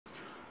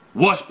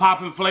What's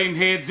poppin', flame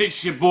heads?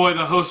 It's your boy,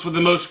 the host with the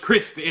most,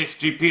 Chris, the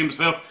SGP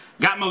himself.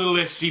 Got my little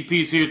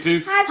SGPs here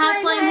too.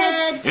 Hi, flame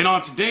heads. And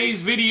on today's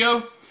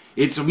video,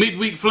 it's a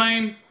midweek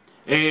flame,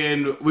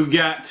 and we've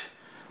got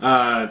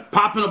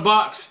pop in a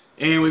box,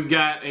 and we've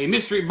got a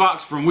mystery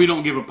box from We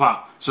Don't Give a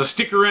Pop. So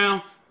stick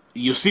around,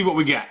 you'll see what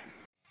we got.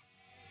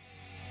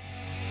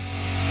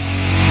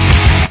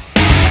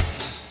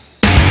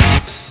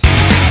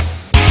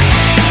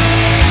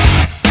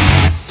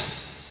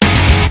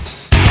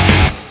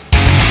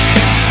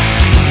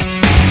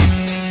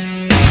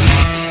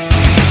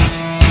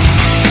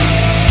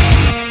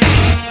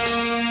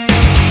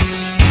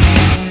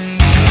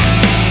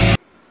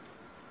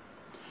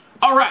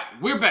 Alright,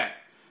 we're back.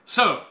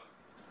 So,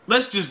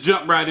 let's just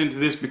jump right into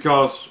this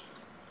because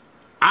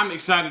I'm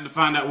excited to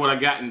find out what I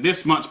got in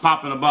this month's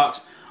Pop in a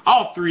Box.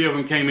 All three of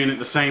them came in at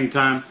the same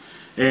time,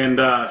 and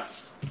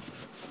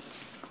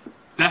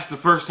that's the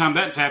first time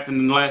that's happened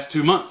in the last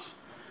 2 months.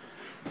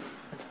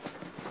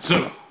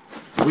 So,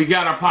 we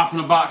got our Pop in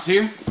a Box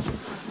here.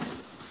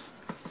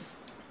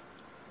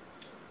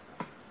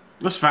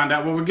 Let's find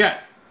out what we got.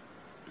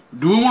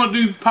 Do we want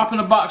to do Pop in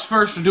a Box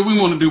first, or do we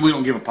want to do We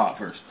Don't Give a Pop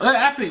first?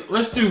 I think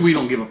let's do We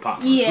Don't Give a Pop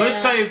first.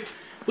 Yeah.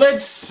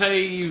 Let's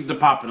save the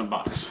Pop in a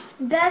Box.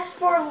 That's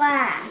for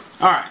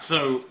last. Alright,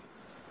 so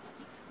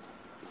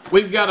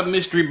we've got a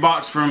mystery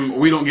box from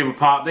We Don't Give a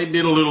Pop. They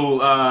did a little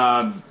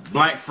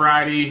Black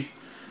Friday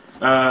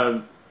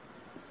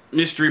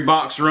mystery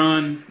box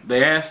run.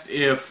 They asked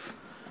if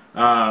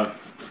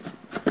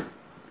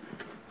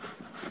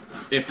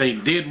they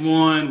did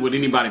one, would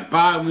anybody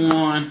buy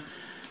one?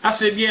 I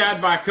said, yeah,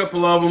 I'd buy a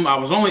couple of them. I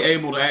was only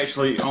able to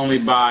actually only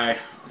buy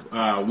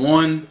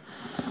one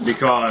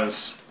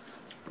because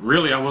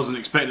really I wasn't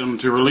expecting them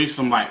to release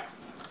them like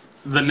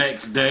the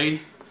next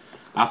day.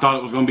 I thought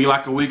it was going to be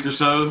like a week or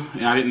so,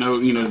 and I didn't know,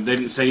 you know, they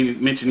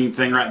didn't mention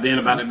anything right then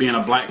about it being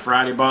a Black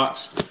Friday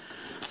box.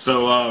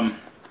 So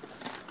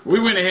we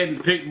went ahead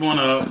and picked one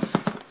up,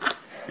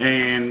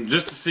 and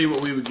just to see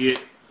what we would get.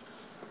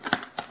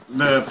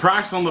 The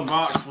price on the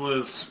box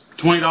was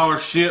 $20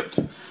 shipped.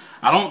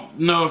 I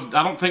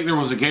don't think there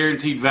was a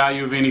guaranteed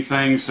value of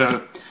anything,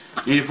 so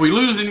if we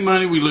lose any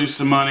money, we lose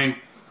some money.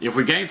 If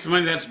we gain some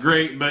money, that's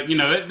great, but you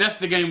know, that's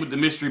the game with the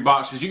mystery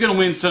boxes. You're going to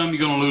win some, you're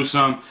going to lose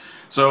some.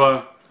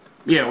 So,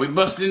 yeah, we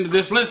busted into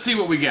this. Let's see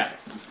what we got.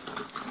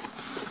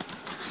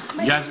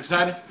 You guys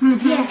excited?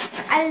 Yeah,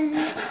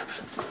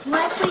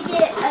 like we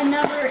get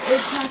another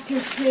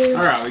Impactor too.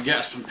 Alright, we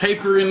got some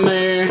paper in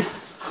there.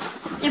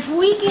 If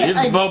we get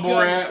it's bubble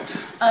wrapped.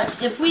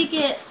 If we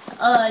get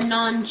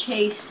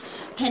non-chase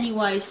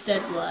Pennywise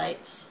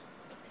Deadlights.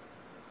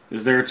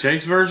 Is there a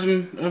chase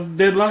version of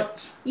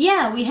Deadlights?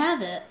 Yeah, we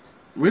have it.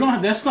 We don't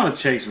have, that's not a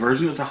chase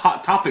version, it's a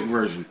Hot Topic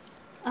version.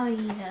 Oh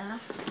yeah.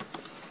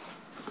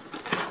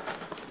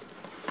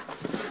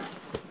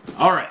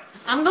 Alright.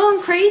 I'm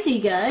going crazy,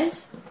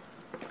 guys.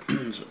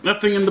 So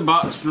nothing in the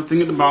box,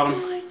 nothing at the bottom.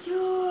 Oh my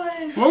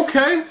gosh.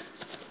 Okay.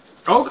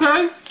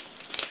 Okay.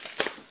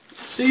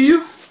 See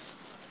you.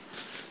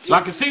 So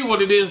I can see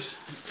what it is.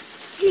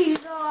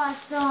 He's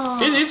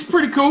awesome. It's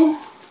pretty cool.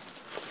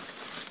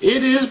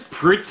 It is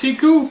pretty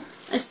cool.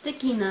 A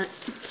sticky nut.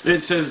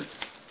 It says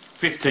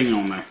 15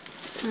 on there.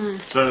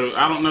 So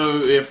I don't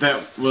know if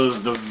that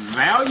was the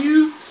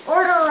value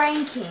Or the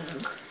ranking.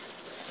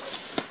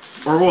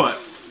 or what.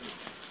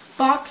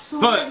 Box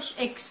lunch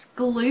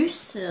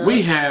exclusive.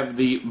 We have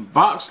the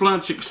box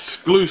lunch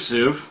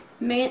exclusive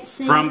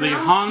Manson from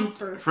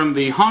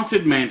the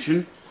Haunted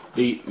Mansion,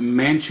 the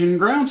Mansion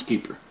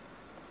Groundskeeper.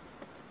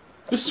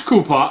 This is a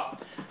cool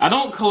pop. I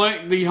don't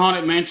collect the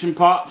Haunted Mansion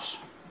pops,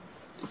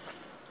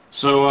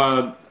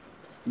 so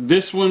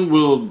this one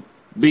will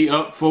be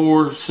up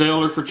for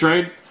sale or for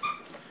trade.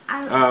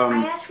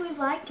 I actually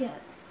like it.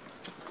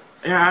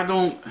 Yeah,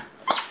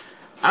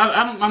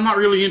 I'm not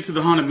really into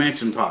the Haunted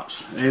Mansion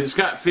pops. It's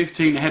got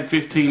 15. It had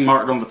 15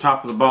 marked on the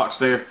top of the box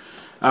there.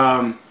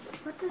 I've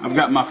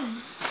got my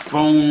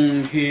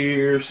phone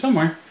here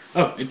somewhere.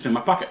 Oh, it's in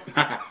my pocket.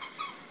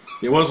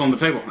 It was on the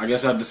table. I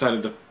guess I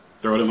decided to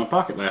throw it in my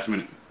pocket last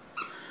minute.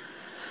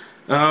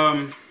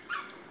 So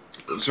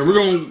we're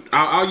going.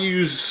 I'll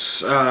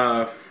use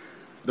the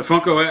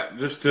Funko app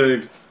just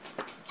to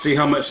see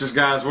how much this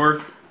guy's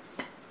worth.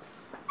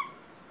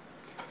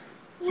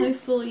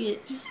 Hopefully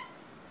it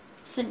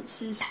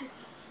senses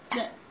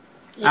that.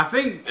 I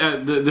think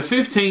the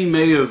 15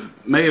 may have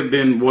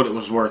been what it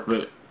was worth,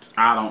 but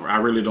I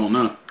really don't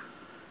know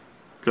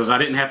because I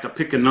didn't have to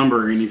pick a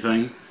number or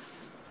anything.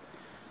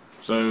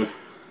 So.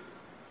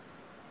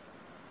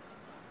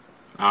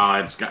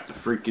 It's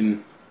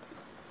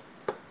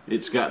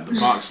got the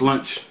box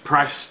lunch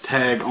price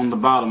tag on the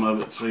bottom of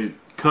it, so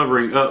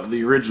covering up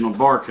the original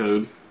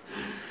barcode.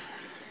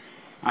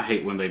 I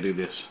hate when they do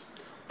this,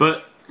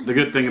 but the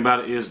good thing about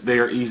it is they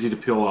are easy to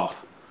peel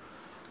off.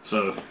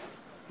 So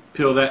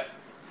peel that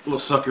little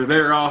sucker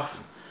there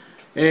off,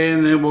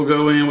 and then we'll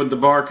go in with the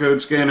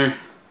barcode scanner.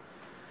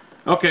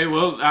 Okay,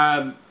 well,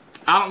 I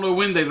don't know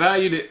when they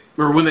valued it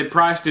or when they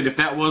priced it, if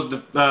that was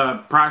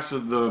the price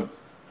of the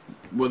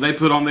what they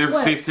put on there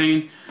for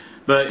 15.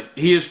 but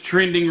he is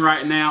trending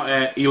right now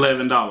at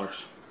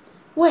 $11.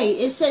 Wait,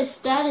 it says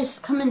status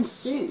coming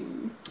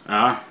soon.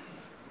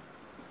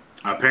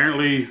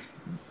 Apparently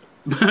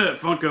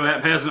Funko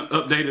app hasn't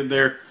updated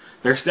their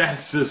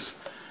statuses.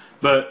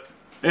 But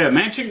yeah,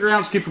 Mansion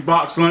Groundskeeper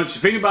box lunch.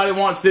 If anybody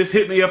wants this,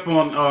 hit me up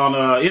on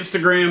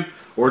Instagram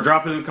or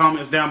drop it in the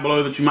comments down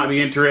below that you might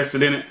be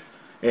interested in it,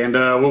 and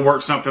we'll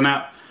work something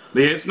out.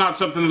 But yeah, it's not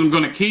something that I'm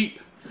going to keep,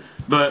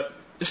 but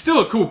it's still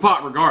a cool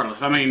pop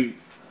regardless. I mean,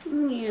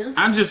 yeah.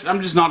 I'm just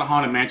not a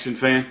Haunted Mansion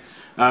fan.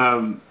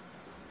 I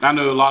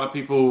know a lot of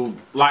people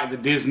like the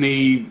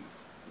Disney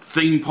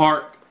theme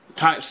park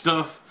type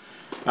stuff.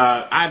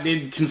 I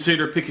did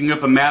consider picking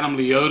up a Madame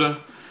Leota,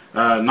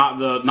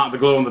 not the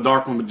glow in the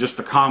dark one, but just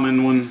the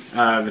common one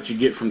that you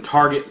get from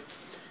Target,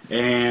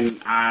 and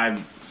I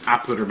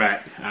put her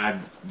back. I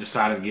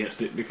decided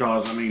against it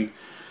because, I mean,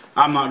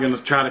 I'm not going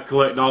to try to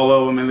collect all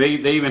of them, and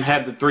they even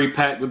had the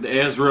 3-pack with the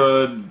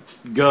Ezra,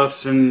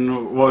 Gus,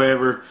 and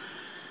whatever.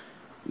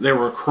 They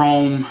were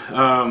chrome.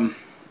 I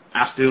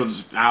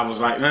was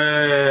like,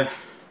 I'm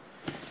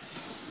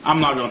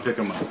not going to pick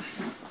them up.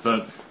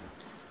 But,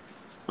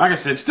 like I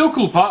said, still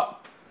cool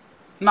pop.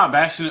 Not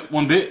bashing it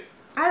one bit.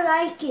 I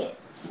like it.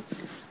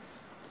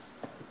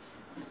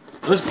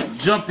 Let's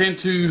jump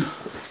into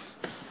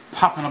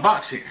popping a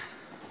box here.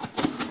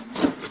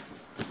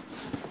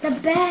 The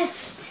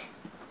best.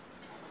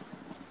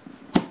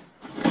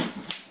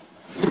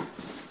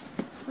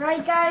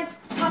 Right, guys?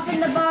 Popping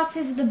the box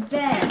is the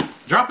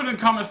best. Drop it in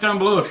the comments down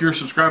below if you're a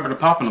subscriber to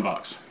Popping the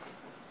Box,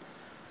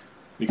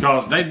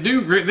 because they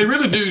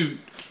really do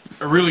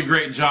a really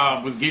great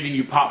job with getting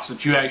you pops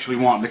that you actually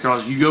want.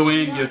 Because you go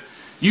in,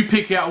 you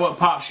pick out what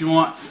pops you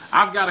want.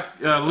 I've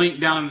got a link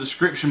down in the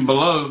description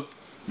below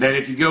that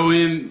if you go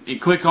in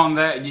and click on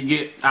that, you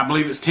get, I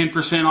believe it's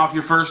 10% off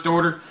your first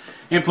order,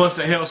 and plus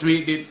it helps me.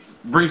 It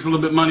brings a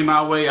little bit of money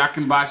my way. I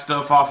can buy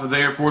stuff off of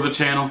there for the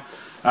channel,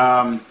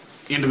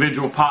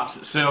 individual pops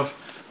itself.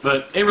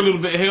 But every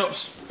little bit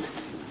helps,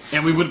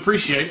 and we would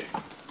appreciate it.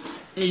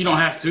 You don't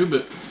have to,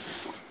 but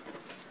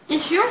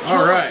it's your choice.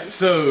 Alright,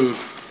 so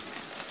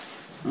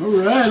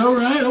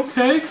alright,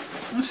 okay.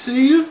 I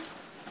see you.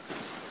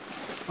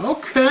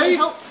 Okay. It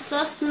helps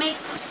us make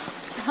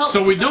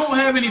so we don't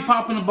have any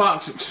Pop in the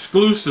Box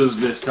exclusives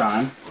this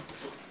time.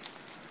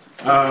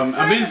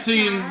 I've been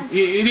seeing,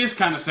 it is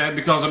kind of sad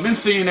because I've been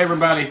seeing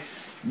everybody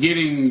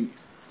getting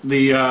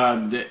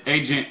the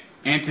Agent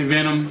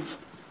Anti-Venom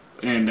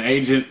and the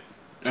Agent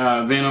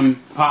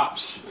Venom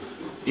pops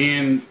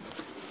in.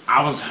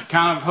 I was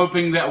kind of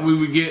hoping that we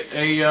would get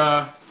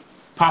a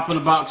Pop in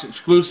the Box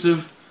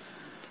exclusive,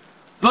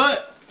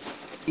 but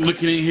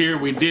looking in here,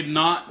 we did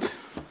not.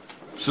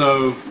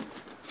 So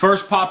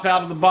first pop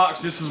out of the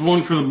box, this is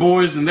one for the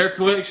boys in their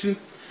collection.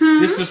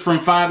 This is from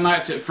Five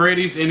Nights at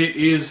Freddy's, and it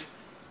is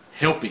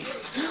Helpy.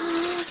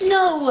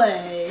 No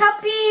way.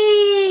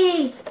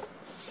 Helpy!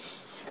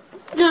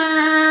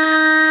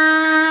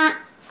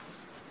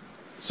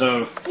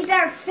 So He's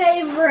our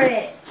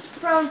favorite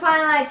from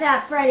Five Nights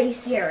at Freddy's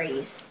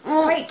series.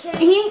 Right, kids?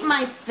 He ain't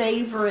my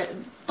favorite,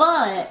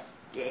 but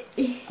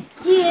He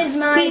is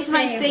he's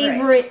my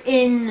favorite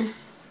in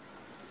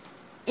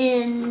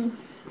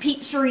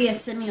Pizzeria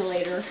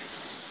Simulator.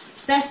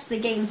 So that's the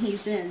game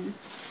he's in.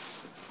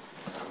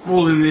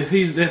 well, and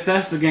if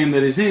that's the game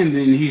that he's in,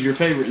 then he's your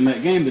favorite in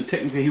that game. But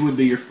technically, he would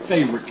be your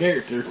favorite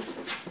character.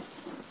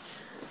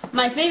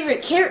 My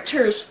favorite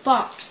character is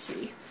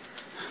Foxy.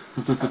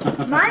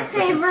 My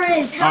favorite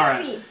is Helpy.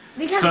 Alright,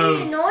 Because so-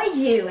 he annoys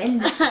you.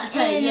 And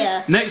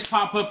Yeah. Next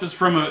pop up is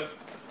from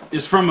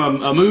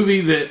a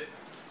movie that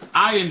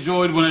I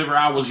enjoyed whenever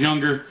I was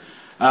younger.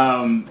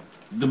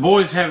 The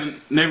boys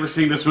never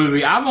seen this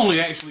movie. I've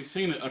only actually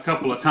seen it a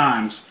couple of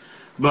times,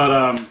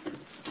 but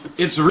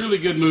it's a really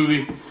good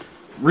movie,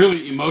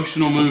 really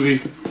emotional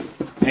movie,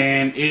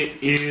 and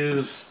it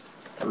is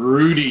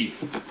Rudy.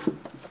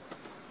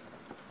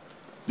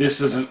 This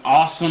is an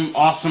awesome,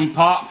 awesome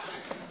pop.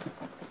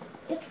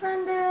 it's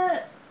from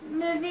the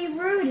movie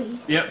Rudy.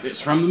 Yep, it's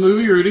from the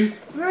movie Rudy.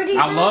 Rudy.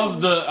 I love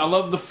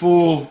the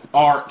full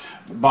art,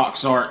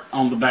 box art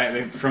on the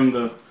back from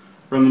the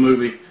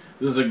movie.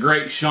 This is a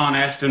great Sean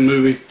Astin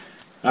movie.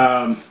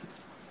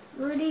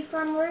 Rudy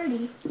from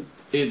Rudy.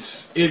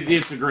 It's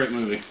a great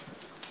movie.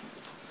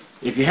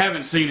 If you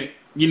haven't seen it,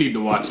 you need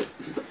to watch it.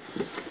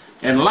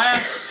 And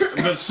last,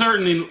 but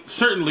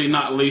certainly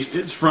not least,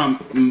 it's from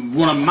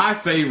one of my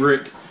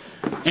favorite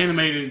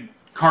animated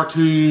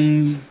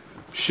cartoon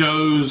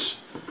shows.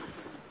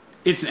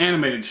 It's an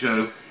animated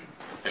show.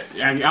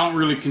 I don't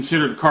really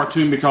consider it a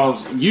cartoon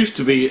because it used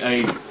to be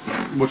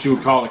what you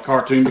would call a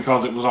cartoon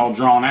because it was all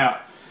drawn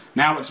out.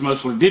 Now it's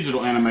mostly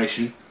digital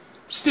animation.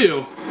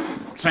 Still,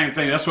 same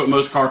thing. That's what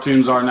most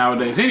cartoons are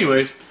nowadays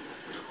anyways.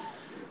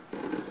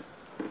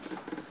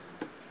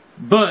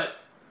 But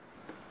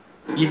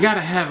you got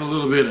to have a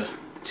little bit of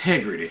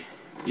integrity,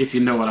 if you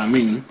know what I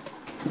mean.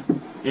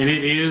 And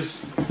it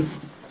is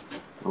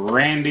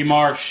Randy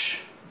Marsh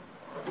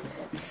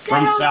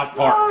from South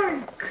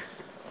Park.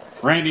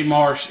 Randy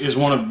Marsh is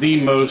one of the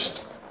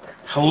most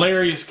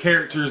hilarious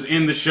characters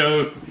in the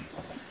show.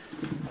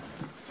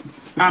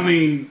 I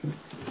mean,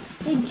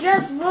 He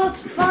just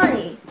looks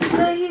funny,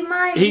 so he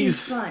might be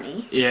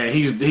funny. Yeah,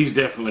 he's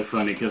definitely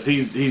funny because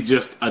he's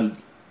just a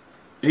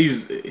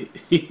he's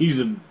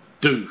a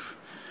doof,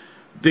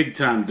 big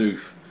time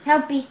doof.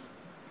 Helpy.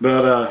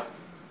 But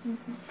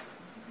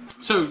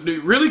so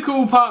really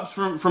cool pops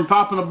from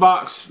Pop in a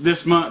Box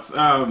this month.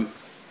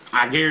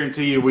 I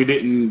guarantee you we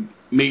didn't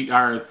meet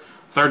our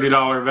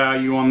 $30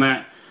 value on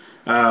that.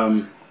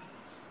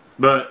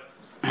 But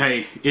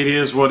hey, it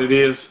is what it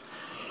is,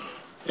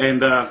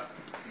 and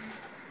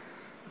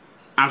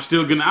I'm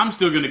still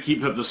gonna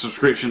keep up the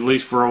subscription at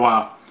least for a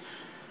while.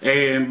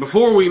 And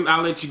before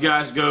I let you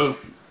guys go,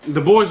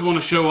 the boys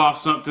want to show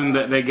off something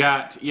that they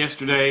got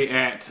yesterday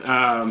at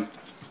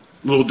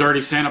little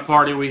Dirty Santa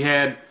party we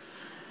had.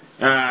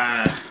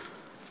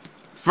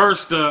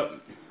 First up, I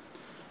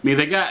mean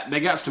they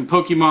got some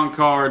Pokemon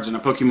cards and a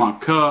Pokemon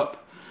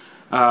cup.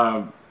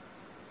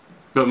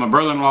 But my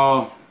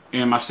brother-in-law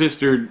and my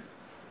sister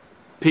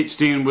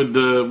pitched in with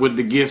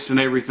the gifts and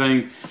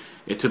everything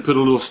to put a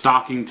little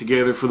stocking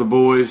together for the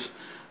boys,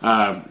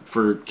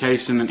 for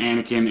Kason and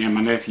Anakin and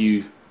my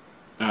nephew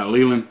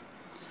Leland.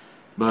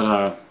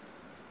 But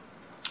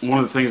one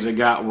of the things they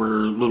got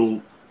were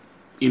little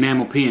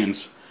enamel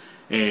pins,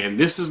 and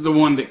this is the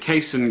one that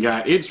Kason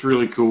got. It's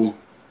really cool.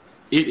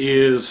 It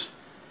is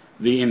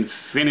the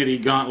Infinity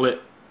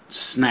Gauntlet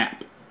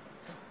Snap.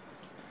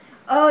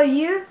 Oh,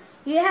 you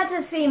have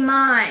to see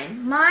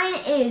mine. Mine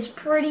is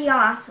pretty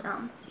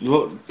awesome.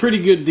 Look, pretty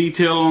good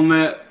detail on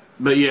that.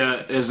 But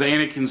yeah, as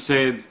Anakin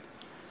said,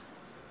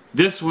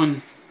 this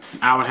one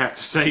I would have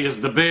to say is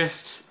the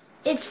best.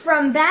 It's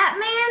from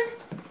Batman,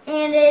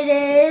 and it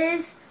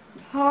is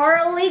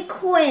Harley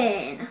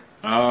Quinn.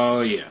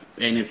 Oh yeah,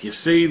 and if you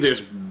see,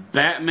 there's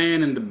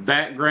Batman in the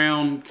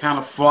background kind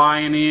of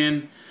flying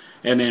in,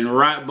 and then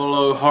right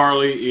below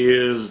Harley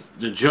is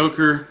the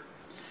Joker.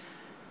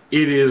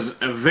 It is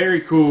a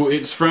very cool.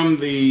 It's from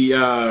the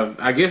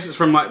I guess it's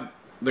from like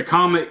the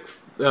comic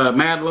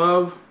Mad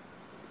Love.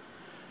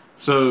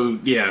 So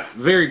yeah,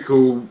 very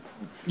cool.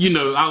 You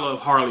know, I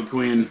love Harley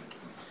Quinn.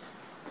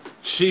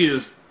 She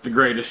is the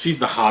greatest. She's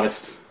the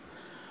hottest.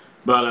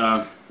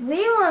 But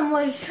Leland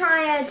was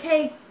trying to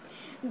take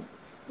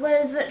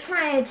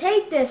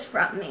this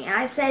from me.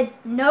 I said,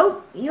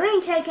 "Nope, you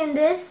ain't taking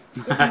this.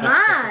 It's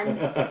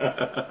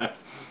mine."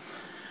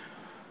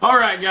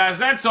 Alright guys,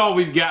 that's all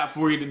we've got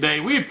for you today.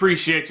 We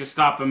appreciate you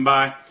stopping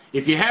by.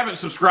 If you haven't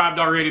subscribed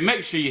already,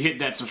 make sure you hit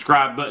that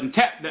subscribe button,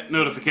 tap that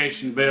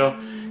notification bell,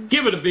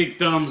 give it a big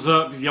thumbs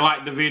up if you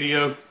like the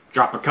video,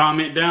 drop a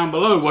comment down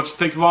below what you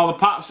think of all the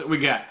pops that we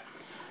got.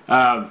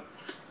 Other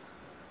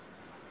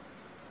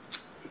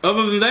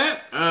than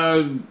that,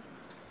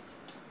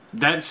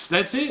 that's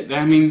it.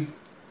 I mean,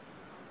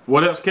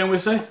 what else can we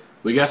say?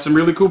 We got some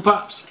really cool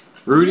pops.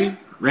 Rudy,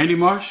 Randy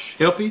Marsh,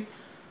 Helpy,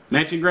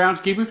 Mansion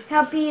Groundskeeper.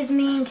 Helpy is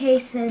me and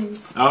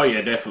Kason's. Oh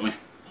yeah, definitely.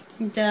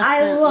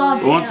 I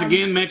love it. Once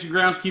again, Mansion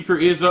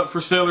Groundskeeper is up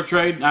for sale or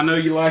trade. I know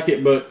you like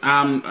it, but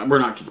we're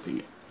not keeping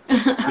it.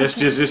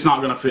 It's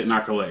not going to fit in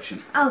our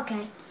collection.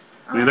 Okay.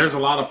 I mean, there's a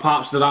lot of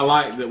pops that I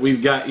like that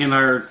we've got in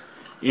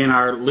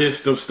our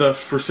list of stuff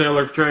for sale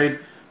or trade.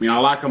 I mean, I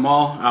like them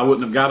all. I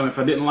wouldn't have got them if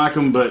I didn't like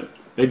them, but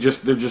they're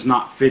just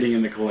not fitting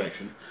in the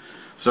collection.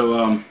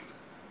 So,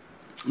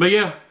 but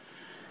yeah,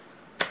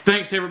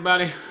 thanks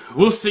everybody.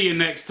 We'll see you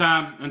next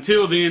time.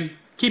 Until then,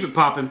 keep it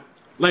popping.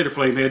 Later,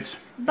 Flameheads.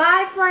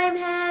 Bye,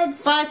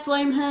 Flameheads. Bye,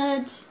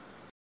 Flameheads.